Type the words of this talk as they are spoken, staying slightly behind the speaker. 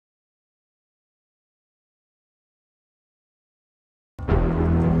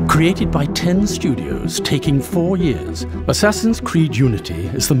Created by 10 studios, taking 4 years, Assassin's Creed Unity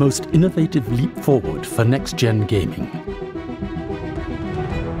is the most innovative leap forward for next-gen gaming.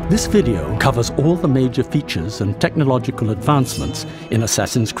 This video covers all the major features and technological advancements in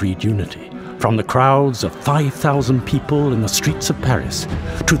Assassin's Creed Unity, from the crowds of 5,000 people in the streets of Paris,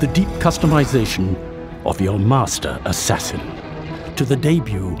 to the deep customization of your master assassin, to the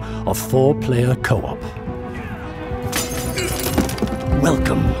debut of 4-player co-op.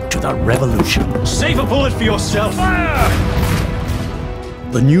 Welcome to the revolution. Save a bullet for yourself! Fire!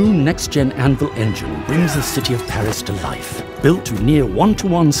 The new next-gen Anvil engine brings the city of Paris to life. Built to near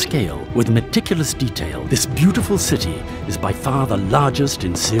one-to-one scale with meticulous detail, this beautiful city is by far the largest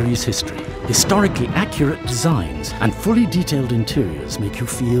in series history. Historically accurate designs and fully detailed interiors make you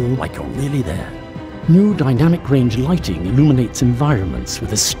feel like you're really there. New dynamic range lighting illuminates environments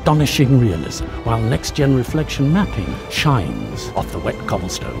with astonishing realism, while next-gen reflection mapping shines off the wet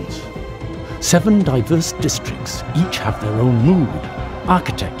cobblestones. 7 diverse districts each have their own mood,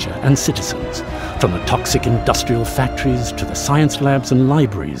 architecture and citizens, from the toxic industrial factories to the science labs and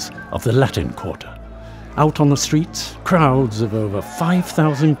libraries of the Latin Quarter. Out on the streets, crowds of over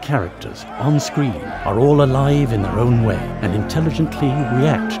 5,000 characters on screen are all alive in their own way and intelligently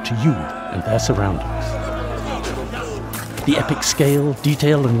react to you and their surroundings. The epic scale,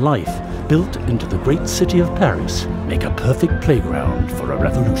 detail and life built into the great city of Paris make a perfect playground for a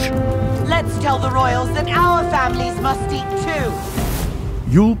revolution. Let's tell the royals that our families must eat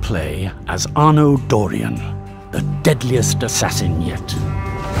too. You'll play as Arnaud Dorian, the deadliest assassin yet.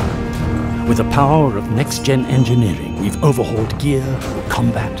 With the power of next-gen engineering, we've overhauled gear,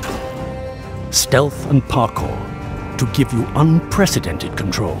 combat, stealth and parkour to give you unprecedented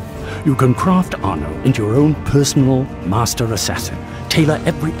control. You can craft Arnaud into your own personal master assassin. Tailor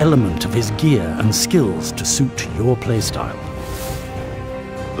every element of his gear and skills to suit your playstyle.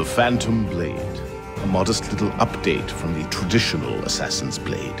 The Phantom Blade, a modest little update from the traditional Assassin's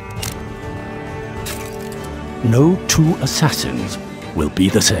Blade. No 2 assassins will be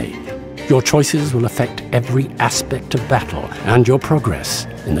the same. Your choices will affect every aspect of battle, and your progress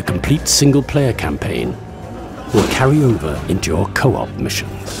in the complete single-player campaign will carry over into your co-op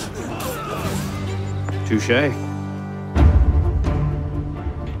missions. Touché.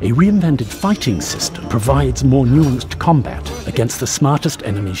 A reinvented fighting system provides more nuanced combat against the smartest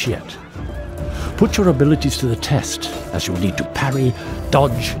enemies yet. Put your abilities to the test, as you'll need to parry,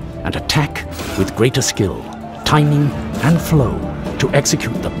 dodge, and attack with greater skill, timing, and flow to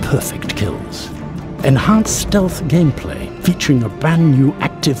execute the perfect kills. Enhanced stealth gameplay, featuring a brand new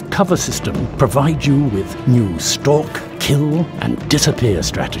active cover system, provide you with new stalk, kill, and disappear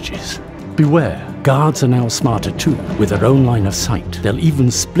strategies. Beware, guards are now smarter too, with their own line of sight. They'll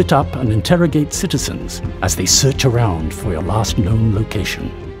even split up and interrogate citizens as they search around for your last known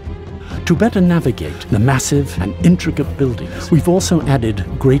location. To better navigate the massive and intricate buildings, we've also added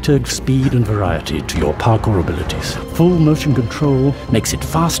greater speed and variety to your parkour abilities. Full motion control makes it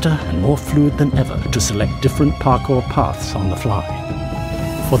faster and more fluid than ever to select different parkour paths on the fly.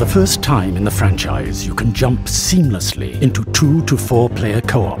 For the first time in the franchise, you can jump seamlessly into 2 to 4-player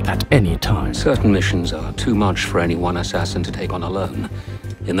co-op at any time. Certain missions are too much for any one assassin to take on alone.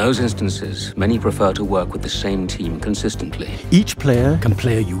 In those instances, many prefer to work with the same team consistently. Each player can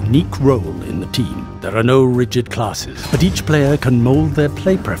play a unique role in the team. There are no rigid classes, but each player can mold their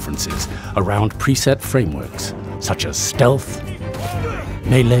play preferences around preset frameworks, such as stealth,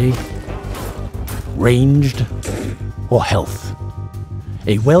 melee, ranged, or health.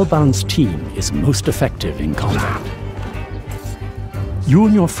 A well-balanced team is most effective in combat. You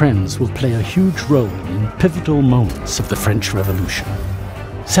and your friends will play a huge role in pivotal moments of the French Revolution.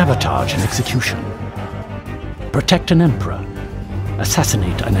 Sabotage an execution, protect an emperor,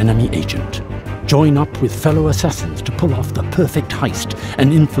 assassinate an enemy agent, join up with fellow assassins to pull off the perfect heist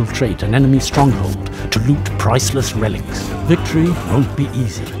and infiltrate an enemy stronghold to loot priceless relics. Victory won't be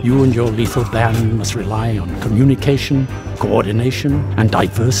easy. You and your lethal band must rely on communication, coordination, and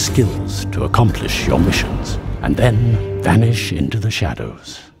diverse skills to accomplish your missions, and then vanish into the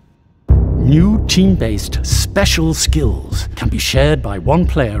shadows. New team-based special skills can be shared by one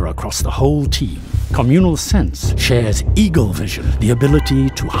player across the whole team. Communal Sense shares Eagle Vision, the ability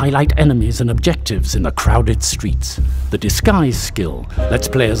to highlight enemies and objectives in the crowded streets. The Disguise skill lets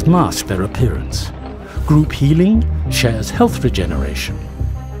players mask their appearance. Group Healing shares health regeneration.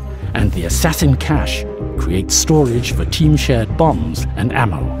 And the Assassin Cache creates storage for team-shared bombs and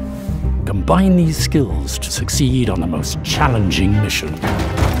ammo. Combine these skills to succeed on the most challenging mission.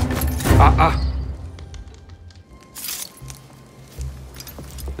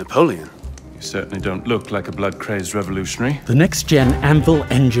 Napoleon, You certainly don't look like a blood-crazed revolutionary. The next-gen Anvil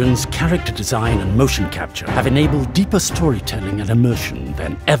engines, character design and motion capture have enabled deeper storytelling and immersion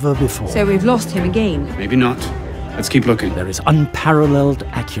than ever before. So we've lost him again. Maybe not. Let's keep looking. There is unparalleled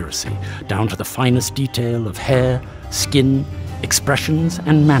accuracy, down to the finest detail of hair, skin, expressions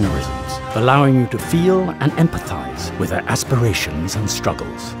and mannerisms, allowing you to feel and empathize with their aspirations and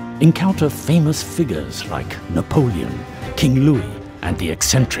struggles. Encounter famous figures like Napoleon, King Louis, and the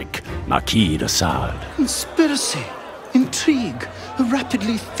eccentric Marquis de Sade. Conspiracy, intrigue, a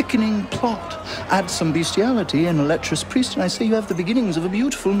rapidly thickening plot. Add some bestiality and a lecherous priest, and I say you have the beginnings of a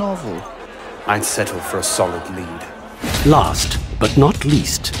beautiful novel. I'd settle for a solid lead. Last, but not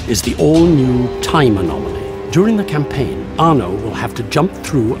least, is the all-new Time Anomaly. During the campaign, Arno will have to jump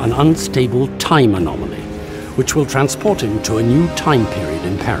through an unstable time anomaly, which will transport him to a new time period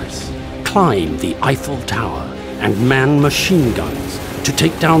in Paris. Climb the Eiffel Tower and man machine guns to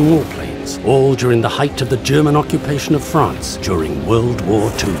take down warplanes, all during the height of the German occupation of France during World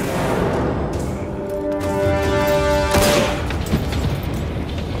War II.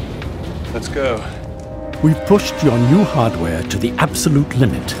 Let's go. We've pushed your new hardware to the absolute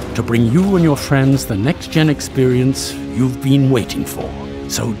limit to bring you and your friends the next-gen experience you've been waiting for.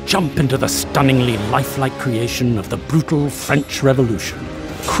 So jump into the stunningly lifelike creation of the brutal French Revolution.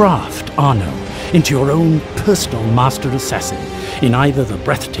 Craft Arno into your own personal master assassin in either the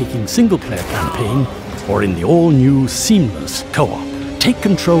breathtaking single-player campaign or in the all-new seamless co-op. Take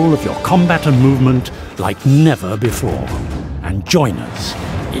control of your combat and movement like never before, and join us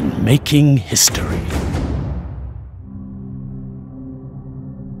in making history.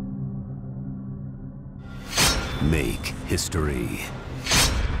 Make history.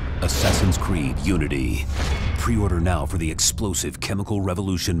 Assassin's Creed Unity. Pre-order now for the explosive Chemical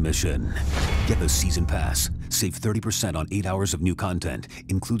Revolution mission. Get the Season Pass. Save 30% on 8 hours of new content.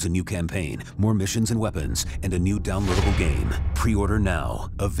 Includes a new campaign, more missions and weapons, and a new downloadable game. Pre-order now.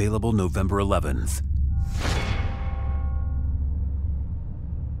 Available November 11th.